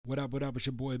What up, what up? It's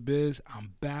your boy Biz.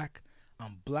 I'm back.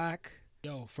 I'm black.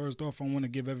 Yo, first off, I want to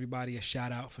give everybody a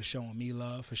shout out for showing me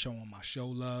love, for showing my show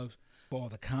love, for all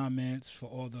the comments, for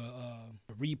all the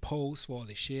reposts, for all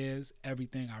the shares,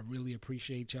 everything. I really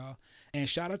appreciate y'all. And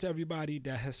shout out to everybody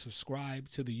that has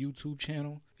subscribed to the YouTube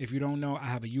channel. If you don't know, I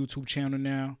have a YouTube channel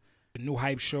now. The New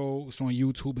Hype Show is on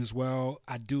YouTube as well.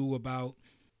 I do about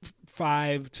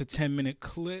 5 to 10 minute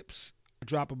clips. I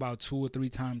drop about 2 or 3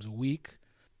 times a week.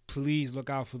 Please look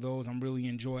out for those. I really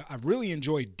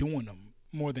enjoy doing them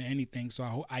more than anything.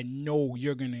 So I know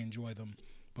you're going to enjoy them.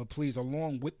 But please,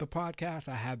 along with the podcast,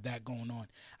 I have that going on.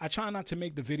 I try not to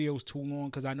make the videos too long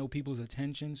because I know people's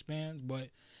attention spans. But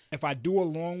if I do a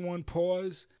long one,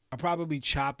 pause, I'll probably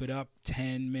chop it up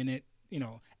 10 minute.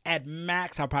 At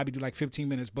max, I'll probably do like 15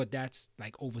 minutes. But that's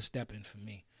like overstepping for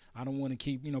me. I don't want to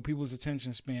keep, people's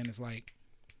attention span is like,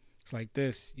 it's like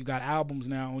this. You got albums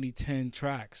now, only 10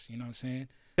 tracks. You know what I'm saying?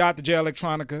 Shout out to Jay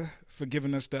Electronica for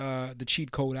giving us the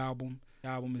Cheat Code album. The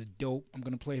album is dope. I'm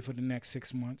going to play it for the next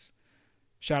 6 months.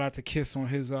 Shout out to Kiss on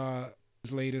his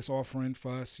latest offering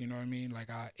for us. You know what I mean? Like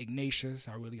Ignatius,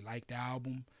 I really like the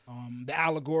album. The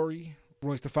Allegory,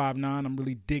 Royce the 5'9", I'm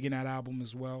really digging that album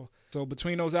as well. So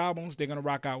between those albums, they're going to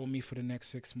rock out with me for the next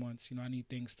 6 months. I need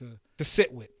things to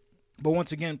sit with. But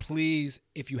once again, please,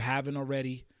 if you haven't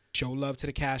already, show love to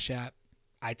the Cash App.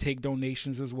 I take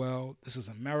donations as well. This is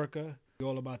America. We're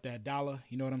all about that dollar.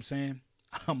 You know what I'm saying?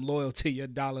 I'm loyal to your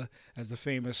dollar, as the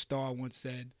famous Star once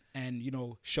said. And,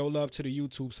 show love to the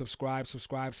YouTube. Subscribe.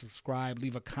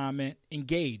 Leave a comment.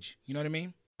 Engage. You know what I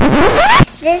mean?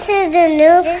 This is the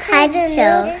new Hype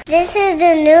Show. This is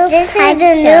the new Hype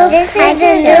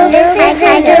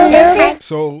Show.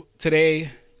 So today,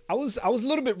 I was a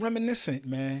little bit reminiscent,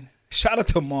 man. Shout out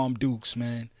to Mom Dukes,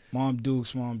 man. Mom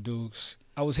Dukes.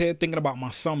 I was here thinking about my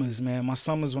summers, man. My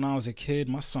summers when I was a kid,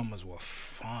 my summers were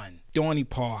fun. Dorney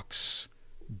Parks,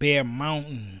 Bear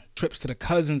Mountain, trips to the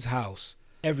cousin's house,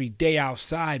 every day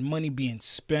outside, money being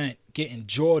spent, getting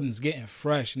Jordans, getting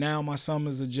fresh. Now my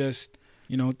summers are just,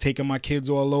 taking my kids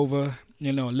all over,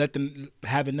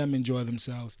 having them enjoy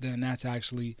themselves. Then that's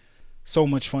actually so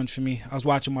much fun for me. I was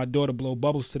watching my daughter blow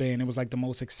bubbles today, and it was like the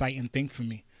most exciting thing for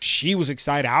me. She was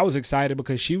excited. I was excited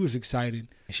because she was excited.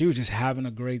 She was just having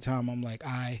a great time. I'm like,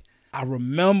 I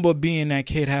remember being that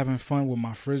kid having fun with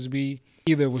my Frisbee.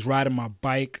 Either it was riding my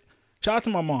bike. Shout out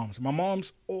to my moms. My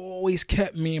moms always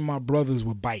kept me and my brothers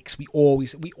with bikes. We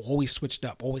always switched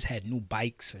up. Always had new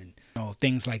bikes and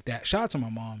things like that. Shout out to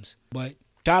my moms. But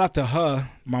shout out to her,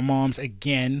 my mom's,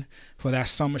 again, for that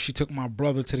summer. She took my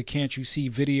brother to the Can't You See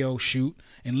video shoot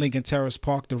in Lincoln Terrace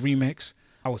Park, the remix.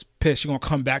 I was pissed. She gonna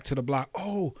come back to the block.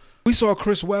 Oh, we saw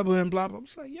Chris Webber and blah, blah. I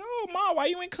was like, yo, Ma, why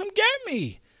you ain't come get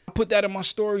me? I put that in my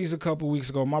stories a couple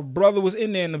weeks ago. My brother was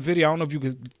in there in the video. I don't know if you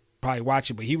could probably watch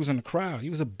it, but he was in the crowd.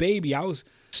 He was a baby. I was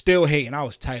still hating. I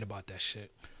was tight about that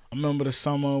shit. I remember the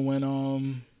summer when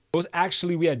it was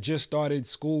actually, we had just started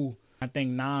school. I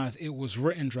think Nas, it was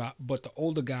written drop, but the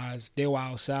older guys, they were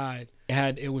outside.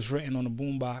 It was written on the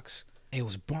boombox. It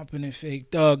was bumping and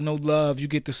Fake Thug, No Love, you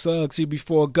get the sug. See,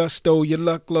 before Gusto, your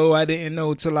luck low. I didn't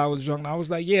know till I was drunk. I was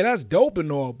like, yeah, that's dope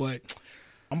and all, but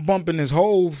I'm bumping this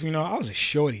Hove. I was a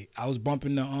shorty. I was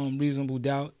bumping the Reasonable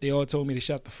Doubt. They all told me to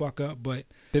shut the fuck up, but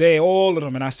today, all of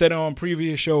them, and I said it on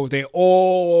previous shows, they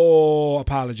all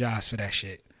apologized for that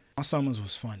shit. My summers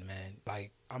was fun, man.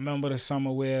 Like, I remember the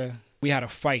summer where we had a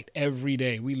fight every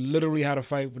day. We literally had a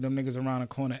fight with them niggas around the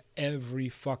corner every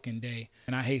fucking day.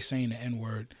 And I hate saying the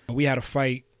N-word. But we had a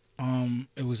fight.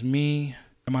 It was me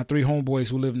and my 3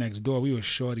 homeboys who lived next door. We were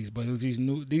shorties, but it was these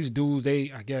dudes,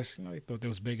 I guess, they thought they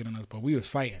was bigger than us, but we was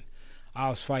fighting.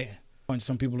 I was fighting. Punched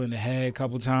some people in the head a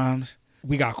couple times.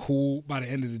 We got cool by the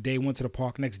end of the day, went to the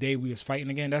park. Next day, we was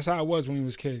fighting again. That's how it was when we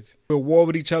was kids. We would war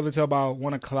with each other till about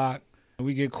 1 o'clock.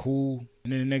 We get cool.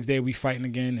 And then the next day, we fighting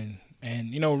again and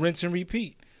rinse and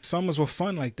repeat. Summers were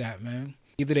fun like that, man.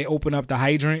 Either they open up the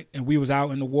hydrant and we was out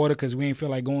in the water because we ain't feel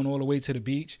like going all the way to the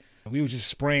beach. We was just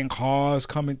spraying cars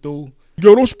coming through.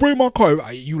 Yo, don't spray my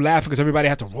car. You laughing because everybody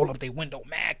had to roll up their window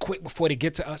mad quick before they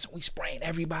get to us. We spraying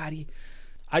everybody.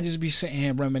 I just be sitting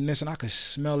here reminiscing. I could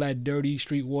smell that dirty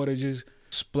street water just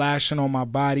splashing on my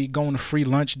body, going to free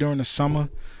lunch during the summer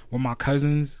with my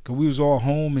cousins because we was all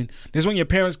home. And this when your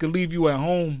parents could leave you at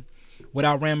home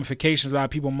without ramifications,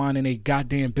 without people minding their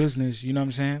goddamn business. You know what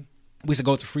I'm saying? We used to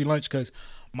go to free lunch because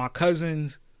my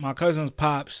cousin's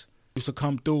pops used to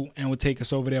come through and would take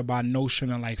us over there by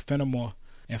Notion and like Fenimore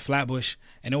and Flatbush.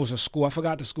 And it was a school. I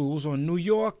forgot the school. It was on New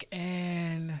York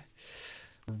and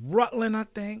Rutland, I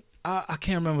think. I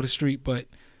can't remember the street, but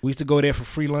we used to go there for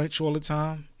free lunch all the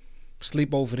time.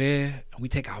 Sleep over there. We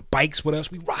take our bikes with us.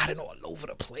 We riding all over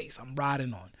the place. I'm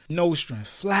riding on Nostrand,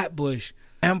 Flatbush,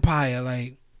 Empire.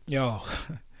 Like, yo,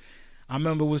 I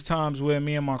remember it was times where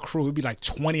me and my crew, it'd be like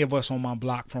 20 of us on my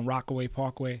block from Rockaway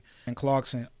Parkway and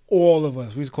Clarkson. All of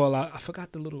us. We used to call out, I forgot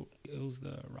it was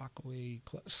the Rockaway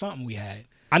Club, something we had.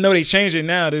 I know they changed it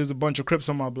now. There's a bunch of Crips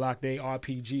on my block. They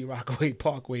RPG, Rockaway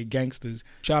Parkway gangsters.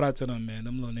 Shout out to them, man.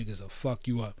 Them little niggas will fuck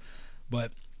you up.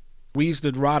 But we used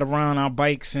to ride around our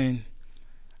bikes and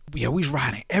yeah, we was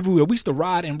riding everywhere. We used to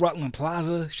ride in Rutland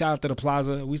Plaza. Shout out to the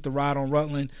Plaza. We used to ride on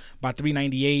Rutland by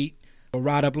 398. Or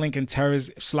ride up Lincoln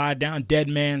Terrace, slide down Dead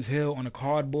Man's Hill on a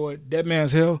cardboard. Dead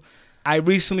Man's Hill. I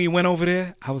recently went over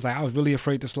there. I was really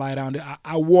afraid to slide down there.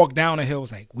 I walked down the hill. I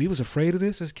was like, we was afraid of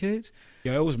this as kids?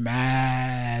 Yo, it was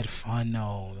mad fun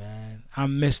though, man. I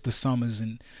missed the summers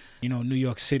in, New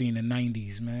York City in the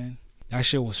 90s, man. That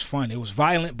shit was fun. It was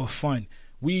violent but fun.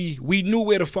 We knew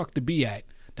where the fuck to be at.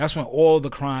 That's when all the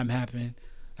crime happened.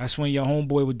 That's when your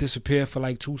homeboy would disappear for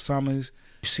like 2 summers.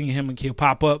 You see him and he'll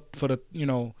pop up for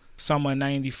the, summer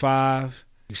 95.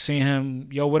 You see him,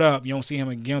 yo, what up? You don't see him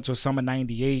again until summer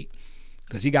 98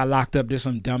 because he got locked up, did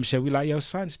some dumb shit. We like, yo,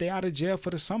 son, stay out of jail for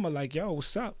the summer. Like, yo,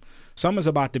 what's up? Summer's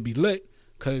about to be lit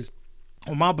because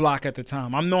on my block at the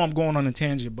time, I know I'm going on a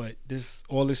tangent, but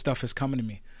all this stuff is coming to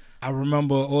me. I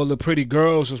remember all the pretty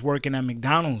girls was working at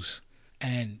McDonald's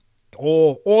and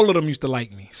all of them used to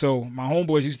like me. So my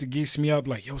homeboys used to geese me up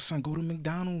like, yo, son, go to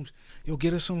McDonald's. Yo,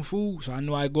 get us some food. So I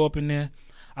knew I'd go up in there.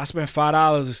 I spent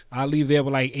 $5. I leave there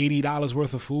with like $80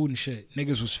 worth of food and shit.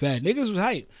 Niggas was fat. Niggas was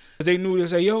hype. Cause they knew, they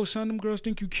say, yo, son, them girls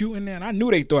think you cute in there. And I knew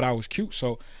they thought I was cute.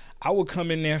 So I would come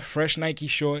in there, fresh Nike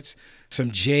shorts,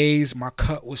 some J's. My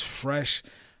cut was fresh.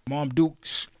 Mom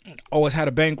Dukes always had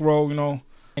a bankroll,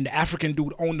 And the African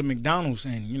dude owned the McDonald's.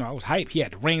 And, I was hype. He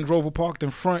had the Range Rover parked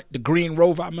in front, the green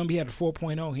Rover. I remember he had the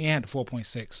 4.0. He had the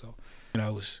 4.6. So,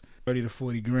 it was 30 to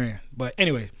 40 grand. But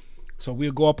anyway, so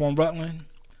we'll go up on Rutland.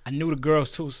 I knew the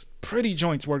girls too. Pretty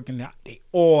joints working there. They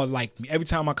all liked me. Every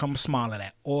time I come smiling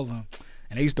at all of them.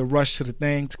 And they used to rush to the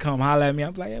thing to come holler at me.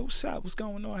 I'm like, hey, what's up? What's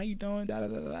going on? How you doing? Da, da,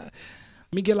 da, da. Let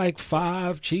me get like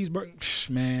 5 cheeseburgers.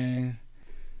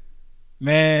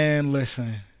 Man,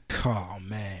 listen. Oh,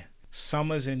 man.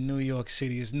 Summers in New York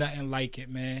City is nothing like it,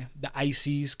 man. The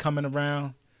ices coming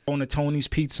around. Going to Tony's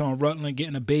Pizza on Rutland,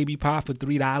 getting a baby pie for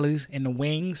 $3 and the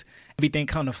wings. Everything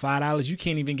come to $5. You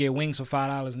can't even get wings for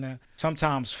 $5 now.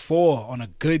 Sometimes $4 on a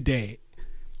good day.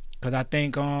 Cause I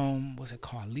think was it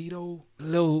Carlito? A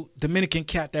little Dominican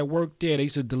cat that worked there. They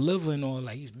used to deliver and all.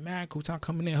 Like he's mad cool time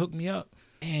coming in, hook me up.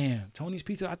 Damn, Tony's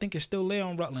Pizza. I think it's still there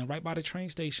on Rutland, right by the train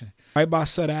station, right by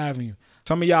Sutter Avenue.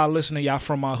 Some of y'all listening, y'all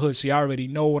from my hood, so y'all already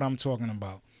know what I'm talking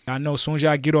about. I know as soon as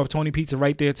y'all get off Tony Pizza,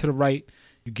 right there to the right.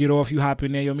 You get off, you hop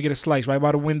in there, yo, let me get a slice right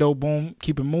by the window, boom,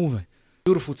 keep it moving.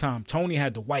 Beautiful time. Tony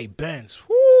had the white Benz.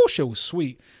 Whoo, shit was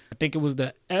sweet. I think it was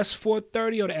the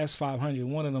S430 or the S500,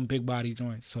 one of them big body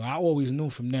joints. So I always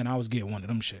knew from then I was getting one of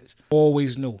them shits.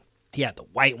 Always knew. He had the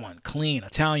white one, clean,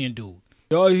 Italian dude.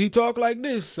 Yo, he talk like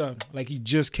this, like he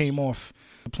just came off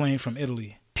the plane from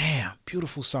Italy. Damn,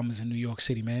 beautiful summers in New York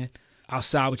City, man.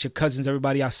 Outside with your cousins,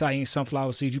 everybody outside eating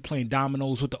sunflower seeds. You playing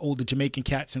dominoes with the older Jamaican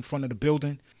cats in front of the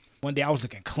building. One day I was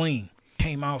looking clean.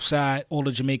 Came outside, all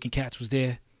the Jamaican cats was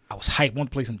there. I was hyped. Wanted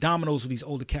to play some dominoes with these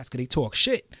older cats because they talk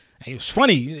shit. And it was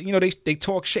funny. They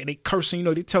talk shit. They cursing.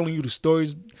 They telling you the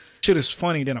stories. Shit is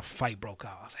funny. Then a fight broke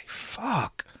out. I was like,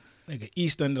 fuck. Nigga,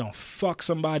 Easton don't fuck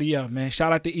somebody up, man.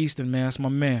 Shout out to Easton, man. That's my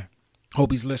man. Hope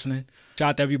he's listening. Shout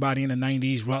out to everybody in the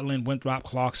 90s. Rutland, Winthrop,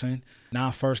 Clarkson.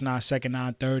 9-1st,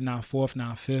 9-2nd, 9-3rd, 9-4th,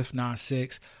 9-5th,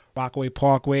 9-6th. Rockaway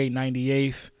Parkway,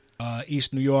 98th.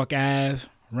 East New York Ave.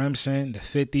 Remsen, the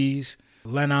 50s,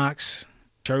 Lenox,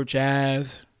 Church Ave,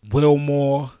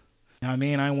 Wilmore. You know what I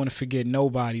mean? I don't want to forget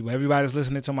nobody. But everybody's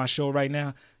listening to my show right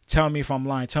now, tell me if I'm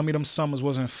lying. Tell me them summers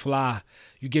wasn't fly.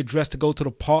 You get dressed to go to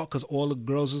the park because all the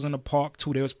girls was in the park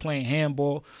too. They was playing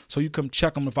handball. So you come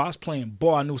check them. If I was playing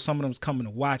ball, I knew some of them was coming to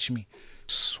watch me.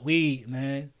 Sweet,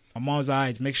 man. My mom's like, all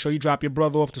right, make sure you drop your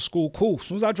brother off to school. Cool. As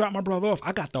soon as I drop my brother off,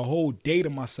 I got the whole day to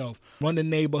myself. Run the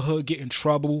neighborhood, get in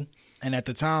trouble. And at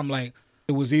the time, like,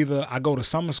 it was either I go to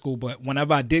summer school, but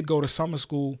whenever I did go to summer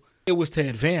school, it was to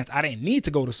advance. I didn't need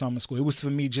to go to summer school. It was for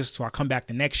me just so I come back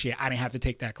the next year. I didn't have to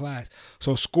take that class.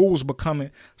 So school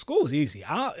was easy.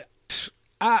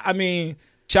 I mean,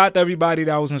 shout out to everybody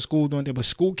that was in school doing that, but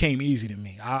school came easy to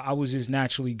me. I was just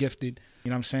naturally gifted. You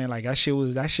know what I'm saying? Like that shit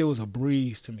was a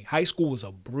breeze to me. High school was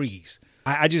a breeze.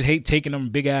 I just hate taking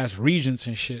them big ass regents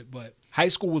and shit, but high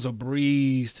school was a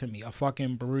breeze to me. A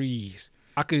fucking breeze.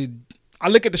 I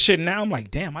look at the shit now, I'm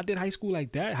like, damn, I did high school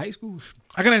like that. High school,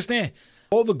 I can understand.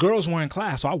 All the girls were in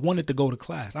class, so I wanted to go to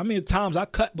class. I mean, at times I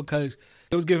cut because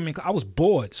it was giving me, I was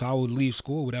bored, so I would leave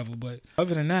school, whatever. But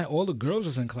other than that, all the girls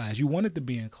was in class. You wanted to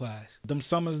be in class. Them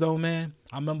summers, though, man,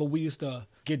 I remember we used to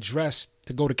get dressed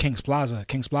to go to Kings Plaza.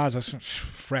 Kings Plaza's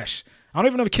fresh. I don't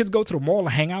even know if kids go to the mall and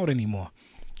hang out anymore.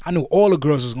 I knew all the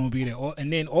girls was gonna be there,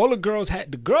 and then all the girls had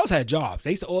jobs.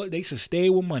 They used to stay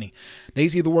with money. They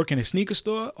used to either work in a sneaker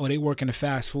store or they work in the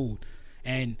fast food.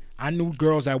 And I knew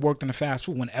girls that worked in the fast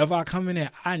food. Whenever I come in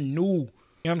there, I knew. You know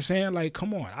what I'm saying? Like,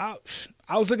 come on.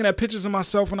 I was looking at pictures of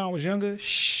myself when I was younger.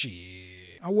 Shit.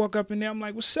 I walk up in there, I'm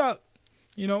like, what's up?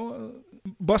 You know,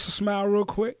 bust a smile real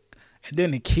quick. And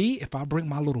then the key, if I bring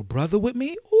my little brother with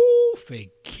me, ooh,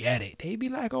 forget it. They be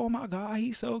like, oh my God,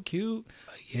 he's so cute.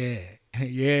 Yeah.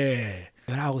 Yeah.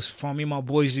 But I was fun. Me and my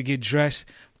boys used to get dressed,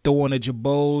 throw on the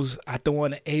Jabos, I throw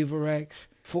on the Averex,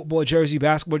 football jersey,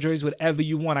 basketball jerseys, whatever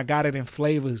you want. I got it in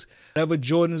flavors. Whatever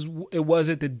Jordans it was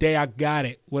at the day, I got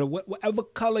it. Whatever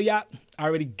color y'all, I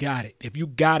already got it. If you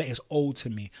got it, it's old to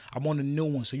me. I'm on the new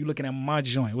one, so you looking at my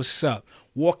joint. What's up?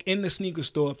 Walk in the sneaker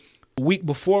store a week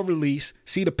before release,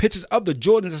 see the pictures of the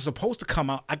Jordans that's supposed to come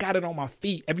out. I got it on my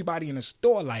feet. Everybody in the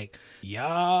store like,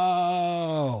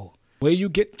 yo, where you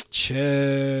get?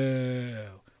 Chill.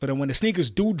 But then when the sneakers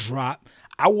do drop,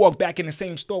 I walk back in the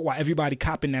same store while everybody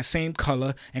copping that same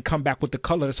color and come back with the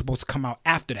color that's supposed to come out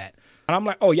after that. And I'm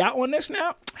like, oh, y'all on this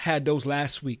now? Had those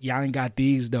last week. Y'all ain't got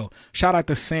these, though. Shout out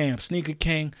to Sam, Sneaker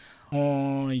King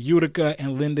on Utica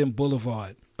and Linden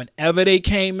Boulevard. Whenever they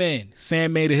came in,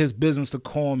 Sam made it his business to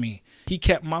call me. He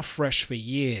kept my fresh for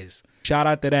years. Shout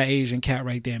out to that Asian cat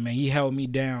right there, man. He held me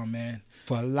down, man,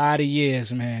 for a lot of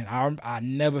years, man. I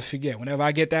never forget. Whenever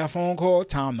I get that phone call,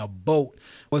 time to boat.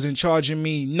 Wasn't charging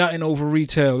me nothing over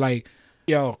retail. Like,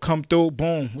 yo, come through,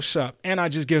 boom, what's up? And I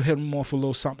just give him more for a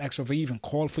little something extra for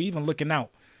even looking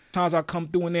out. Times I come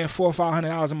through in there, $400 or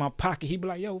 $500 in my pocket. He be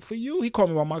like, yo, for you. He called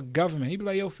me about my government. He be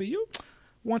like, yo, for you,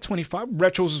 125.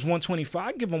 Retros is 125.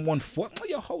 I give him 140.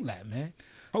 Yo, hold that, man.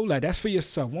 Hold that. That's for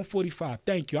yourself. 145.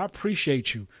 Thank you. I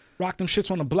appreciate you. Rock them shits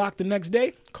on the block the next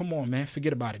day. Come on, man.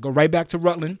 Forget about it. Go right back to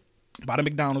Rutland by the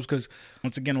McDonald's because,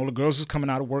 once again, all the girls is coming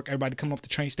out of work. Everybody coming off the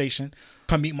train station.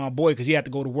 Come meet my boy because he had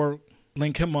to go to work.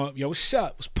 Link him up. Yo, what's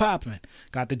up? What's popping?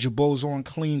 Got the Jabos on,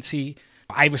 clean tee,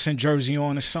 Iverson jersey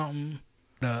on or something.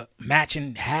 The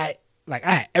matching hat. Like,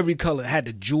 I had every color. I had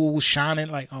the jewels shining.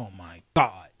 Like, oh, my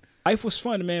God. Life was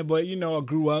fun, man. But, you know, I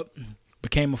grew up,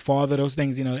 became a father. Those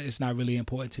things, you know, it's not really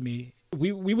important to me.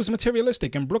 We was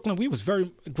materialistic. In Brooklyn,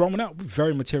 growing up,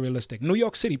 very materialistic. New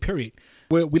York City, period.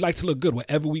 We like to look good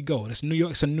wherever we go. It's New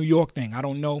York. It's a New York thing. I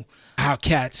don't know how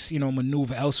cats, you know,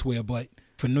 maneuver elsewhere, but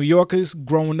for New Yorkers,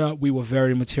 growing up, we were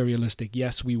very materialistic.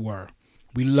 Yes, we were.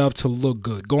 We love to look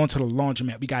good. Going to the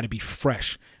laundromat, we got to be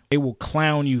fresh. They will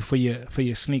clown you for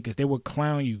your sneakers. They will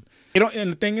clown you.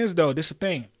 And the thing is, though, this is the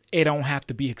thing. It don't have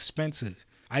to be expensive.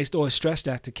 I used to always stress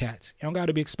that to cats. It don't got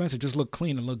to be expensive. Just look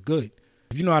clean and look good.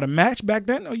 If you know how to match back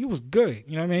then, you was good.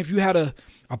 You know what I mean? If you had a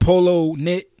polo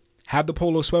knit, have the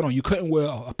polo sweat on. You couldn't wear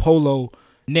a polo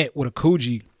knit with a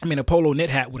a polo knit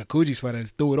hat with a Coogee sweater and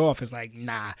threw it off. It's like,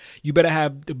 nah. You better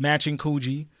have the matching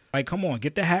Coogee. Like, come on,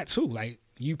 get the hat too. Like,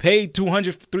 you paid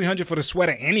 $200, $300 for the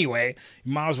sweater anyway.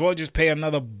 You might as well just pay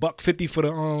another $150 for the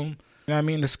you know what I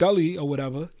mean, the Scully or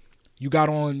whatever. You got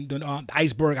on the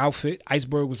Iceberg outfit.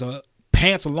 Iceberg was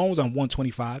pants alone was on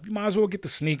 $125. You might as well get the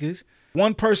sneakers.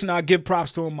 One person I give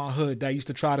props to in my hood that used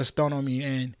to try to stunt on me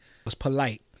and was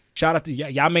Polite. Shout out to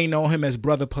y'all may know him as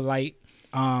Brother Polite.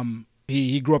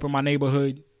 He grew up in my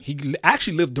neighborhood. He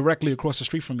actually lived directly across the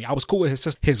street from me. I was cool with his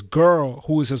sister. His girl,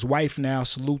 who is his wife now,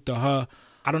 salute to her.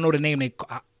 I don't know the name.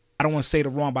 I don't want to say it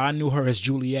wrong, but I knew her as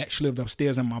Juliet. She lived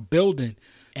upstairs in my building.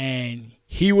 And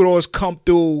he would always come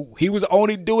through. He was the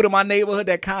only dude in my neighborhood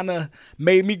that kind of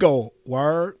made me go,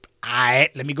 word, all right,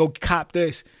 let me go cop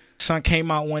this. Son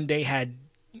came out one day, had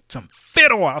some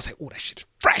fit on. I was like, oh, that shit's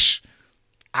fresh.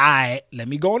 All right, let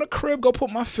me go in the crib, go put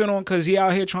my fit on because he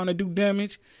out here trying to do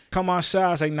damage. Come outside.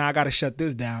 I was like, nah, I got to shut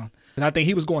this down. And I think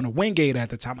he was going to Wingate at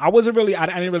the time. I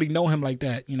didn't really know him like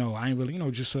that. You know, I ain't really,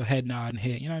 just a head nod and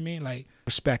head. You know what I mean? Like,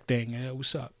 respect thing.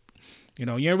 What's up? You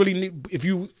know, you ain't really need, if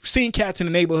you seen cats in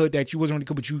the neighborhood that you wasn't really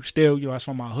good, but you still, that's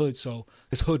from my hood. So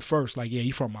it's hood first. Like, yeah,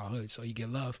 you from my hood, so you get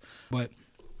love. But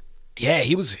yeah,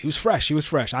 he was fresh. He was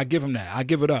fresh. I give him that. I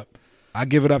give it up. I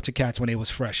give it up to cats when they was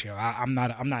fresh. I'm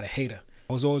not a hater.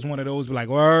 I was always one of those be like,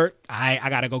 word, I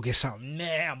gotta go get something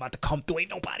now. I'm about to come through. Ain't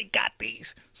nobody got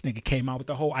these. This nigga came out with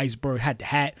the whole Iceberg, had the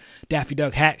hat, Daffy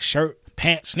Duck hat, shirt,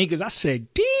 pants, sneakers. I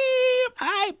said, damn, all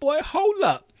right, boy, hold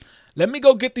up. Let me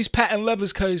go get these patent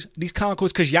leathers, these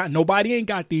Concors, because nobody ain't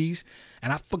got these.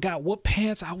 And I forgot what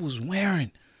pants I was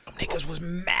wearing. Them niggas was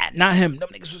mad. Not him. Them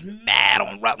niggas was mad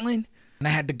on Rutland. And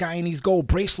I had the Guyanese gold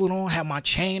bracelet on, had my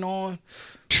chain on.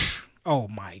 Oh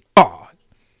my God.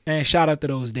 And shout out to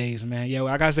those days, man. Yeah,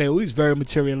 like I said, we was very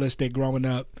materialistic growing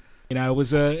up. You know, it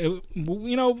was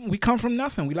we come from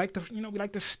nothing. We like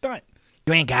to stunt.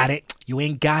 You ain't got it. You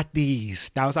ain't got these.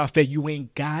 That was our fate. You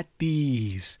ain't got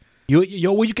these.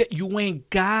 Yo, where you get? You ain't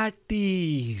got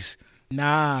these.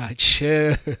 Nah,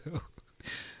 chill.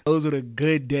 Those were the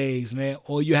good days, man.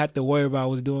 All you had to worry about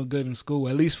was doing good in school.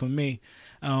 At least for me.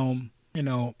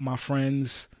 My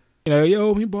friends.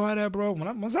 Yo, me borrow that, bro.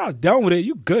 Once I was done with it,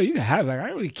 you good. You can have it. Like, I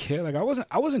didn't really care. Like,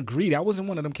 I wasn't greedy. I wasn't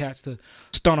one of them cats to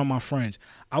stunt on my friends.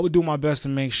 I would do my best to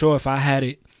make sure if I had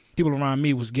it, people around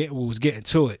me was getting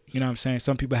to it. You know what I'm saying?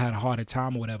 Some people had a harder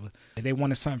time or whatever. If they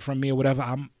wanted something from me or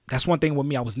whatever, that's one thing with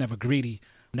me. I was never greedy.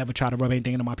 Never tried to rub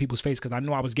anything into my people's face because I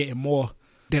knew I was getting more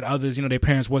than others. Their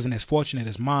parents wasn't as fortunate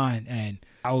as mine, and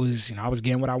I was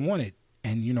getting what I wanted.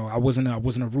 And I wasn't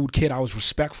a rude kid. I was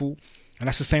respectful. And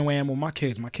that's the same way I am with my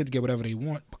kids. My kids get whatever they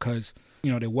want because,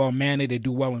 they're well-mannered, they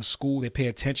do well in school, they pay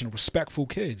attention, respectful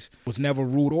kids. Was never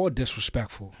rude or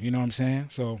disrespectful, you know what I'm saying?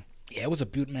 So, yeah, it was a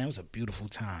beautiful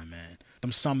time, man.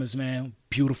 Them summers, man,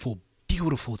 beautiful,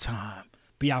 beautiful time.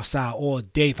 Be outside all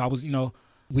day. If I was,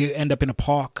 we end up in a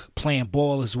park playing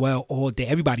ball as well all day.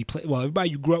 Everybody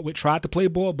you grew up with tried to play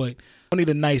ball, but only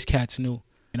the nice cats knew,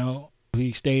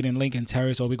 We stayed in Lincoln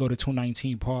Terrace or we go to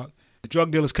 219 Park. The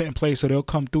drug dealers couldn't play, so they'll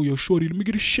come through. Yo, shorty, let me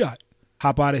get a shot.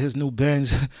 Hop out of his new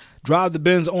Benz, drive the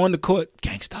Benz on the court.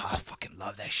 Gangsta, I fucking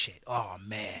love that shit. Oh,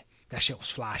 man. That shit was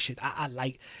fly shit. I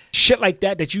like shit like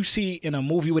that you see in a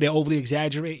movie where they overly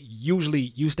exaggerate.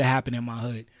 Usually used to happen in my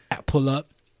hood. I pull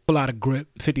up, pull out a grip,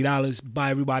 $50,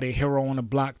 buy everybody a hero on the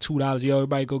block, $2. Yo,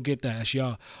 everybody go get that. That's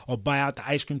y'all. Or buy out the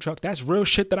ice cream truck. That's real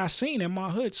shit that I seen in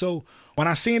my hood. So when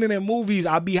I seen it in movies,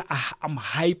 I'm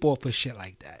hype off of shit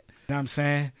like that. You know what I'm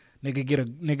saying? Nigga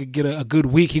get a good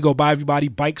week. He go buy everybody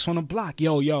bikes on the block.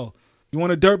 Yo, you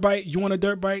want a dirt bike?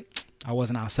 I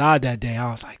wasn't outside that day.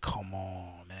 I was like, come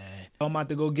on, man. I'm about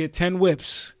to go get 10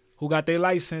 whips. Who got their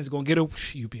license? Gonna get a...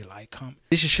 You be like, come.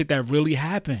 This is shit that really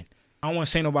happened. I don't want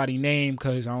to say nobody's name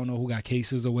because I don't know who got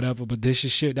cases or whatever, but this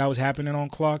is shit that was happening on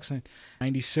Clarkson,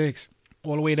 96,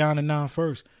 all the way down to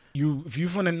 91st. If you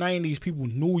from the 90s, people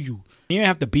knew you. You didn't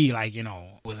have to be like,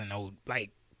 wasn't no,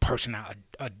 like, person out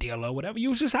a dealer or whatever. You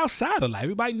was just outside a lot.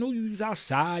 Everybody knew you was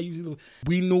outside.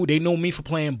 They knew me for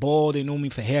playing ball. They knew me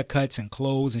for haircuts and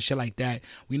clothes and shit like that.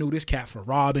 We knew this cat for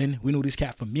robbing. We knew this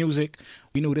cat for music.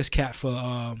 We knew this cat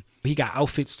for he got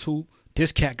outfits too.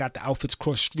 This cat got the outfits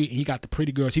cross street and he got the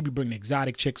pretty girls. He be bringing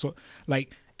exotic chicks.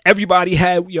 Like everybody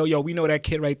had we know that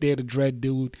kid right there, the dread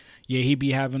dude. Yeah, he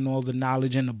be having all the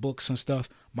knowledge in the books and stuff.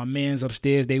 My man's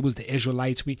upstairs, they was the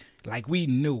Israelites. We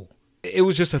knew. It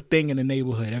was just a thing in the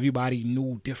neighborhood. Everybody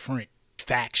knew different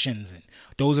factions, and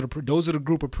those are the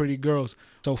group of pretty girls.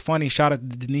 So funny. Shout out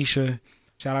to Denisha.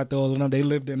 Shout out to all of them. They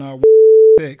lived in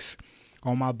 6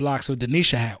 on my block. So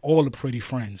Denisha had all the pretty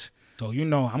friends. So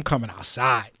I'm coming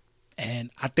outside,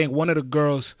 and I think one of the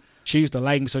girls, she used to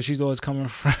like me, so she's always coming in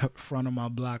front of my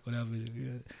block, whatever,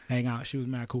 hang out. She was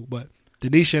mad cool, but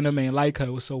Denisha and them ain't like her.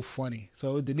 It was so funny.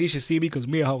 So Denisha see me because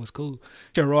me and her was cool.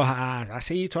 She roll her eyes. I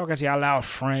see you talking to your loud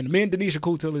friend. Me and Denisha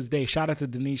cool till this day. Shout out to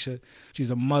Denisha.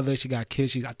 She's a mother. She got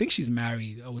kids. I think she's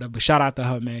married or whatever. But shout out to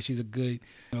her, man. She's a good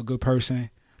person.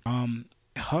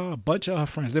 A bunch of her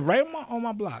friends. They're right on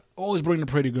my block. Always bring the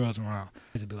pretty girls around.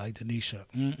 It'd be like, Denisha,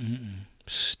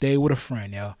 stay with a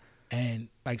friend, yo. And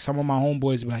like some of my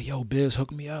homeboys would be like, yo, Biz,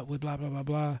 hook me up with blah, blah, blah,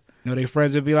 blah. Their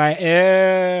friends would be like,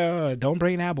 don't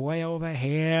bring that boy over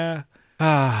here.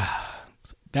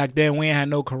 Back then, we ain't had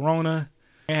no corona.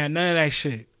 We ain't had none of that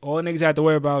shit. All niggas had to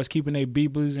worry about was keeping their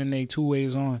beepers and their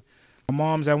two-ways on. My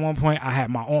mom's at one point,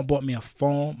 my aunt bought me a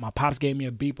phone. My pops gave me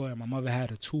a beeper, and my mother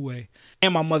had a two-way.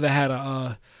 And my mother had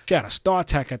she had a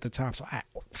StarTAC at the time. So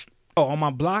on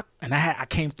my block, and I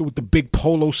came through with the big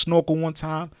polo snorkel one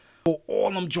time. Pull all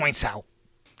them joints out,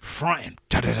 fronting.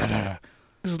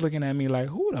 Just looking at me like,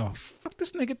 who the fuck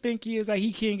this nigga think he is? Like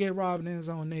he can't get robbed in his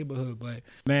own neighborhood. But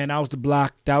man, that was the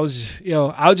block. I was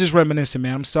just reminiscing,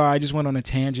 man. I'm sorry, I just went on a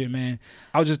tangent, man.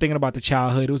 I was just thinking about the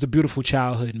childhood. It was a beautiful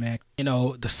childhood, man.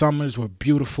 The summers were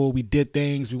beautiful. We did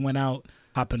things. We went out,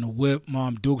 hop in the whip.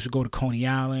 Mom Dukes would go to Coney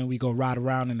Island. We go ride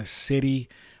around in the city.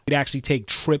 We'd actually take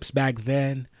trips back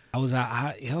then. I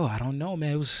don't know,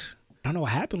 man. I don't know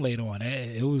what happened later on.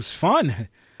 It was fun.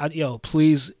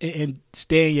 Please and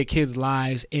stay in your kids'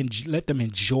 lives and let them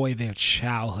enjoy their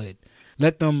childhood.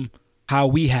 Let them how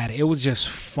we had it. It was just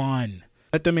fun.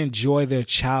 Let them enjoy their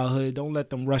childhood. Don't let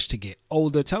them rush to get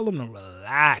older. Tell them to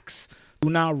relax.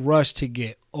 Do not rush to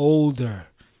get older.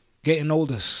 Getting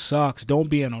older sucks. Don't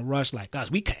be in a rush like us.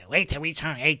 We can't wait till we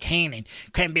turn 18 and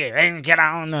can't get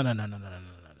on. No.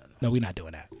 No, we're not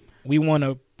doing that. We want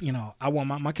to, I want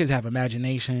my kids to have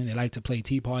imagination. They like to play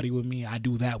Tea Party with me. I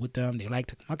do that with them.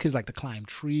 My kids like to climb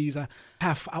trees.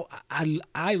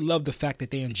 I love the fact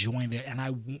that they're enjoying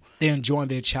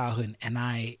their childhood, and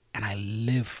I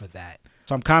live for that.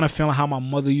 So I'm kind of feeling how my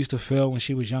mother used to feel when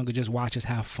she was younger, just watch us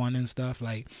have fun and stuff.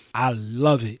 Like, I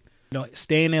love it.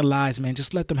 Stay in their lives, man.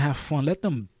 Just let them have fun. Let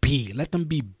them be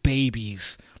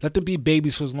babies. Let them be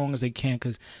babies for as long as they can,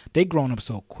 because they growing up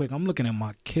so quick. I'm looking at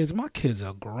my kids. My kids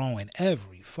are growing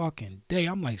every fucking day.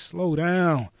 I'm like, slow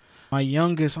down. My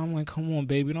youngest, I'm like, come on,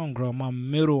 baby, don't grow. My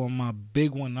middle and my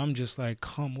big one, I'm just like,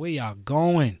 come, where y'all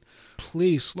going?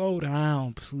 Please, slow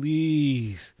down,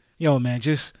 please. Yo, man,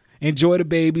 just enjoy the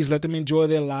babies. Let them enjoy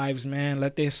their lives, man.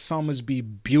 Let their summers be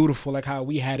beautiful like how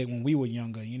we had it when we were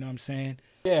younger. You know what I'm saying?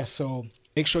 Yeah, so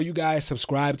make sure you guys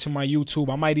subscribe to my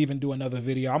YouTube. I might even do another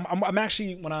video. I'm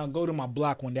actually, when I go to my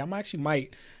block one day,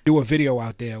 might do a video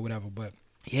out there or whatever. But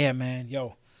yeah, man,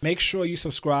 yo, make sure you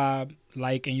subscribe,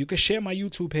 like, and you can share my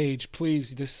YouTube page,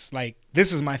 please. This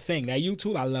is my thing. That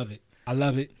YouTube, I love it.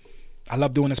 I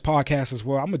love doing this podcast as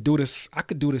well. I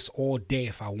could do this all day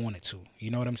if I wanted to.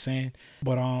 You know what I'm saying?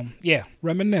 But yeah,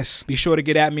 reminisce. Be sure to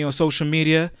get at me on social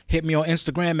media. Hit me on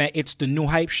Instagram at It's The New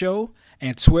Hype Show,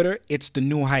 and Twitter, It's The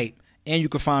New Hype. And you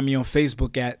can find me on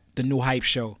Facebook at The New Hype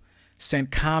Show.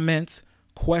 Send comments,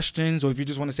 questions, or if you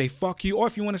just want to say fuck you, or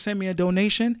if you want to send me a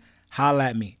donation, holla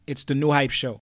at me. It's The New Hype Show.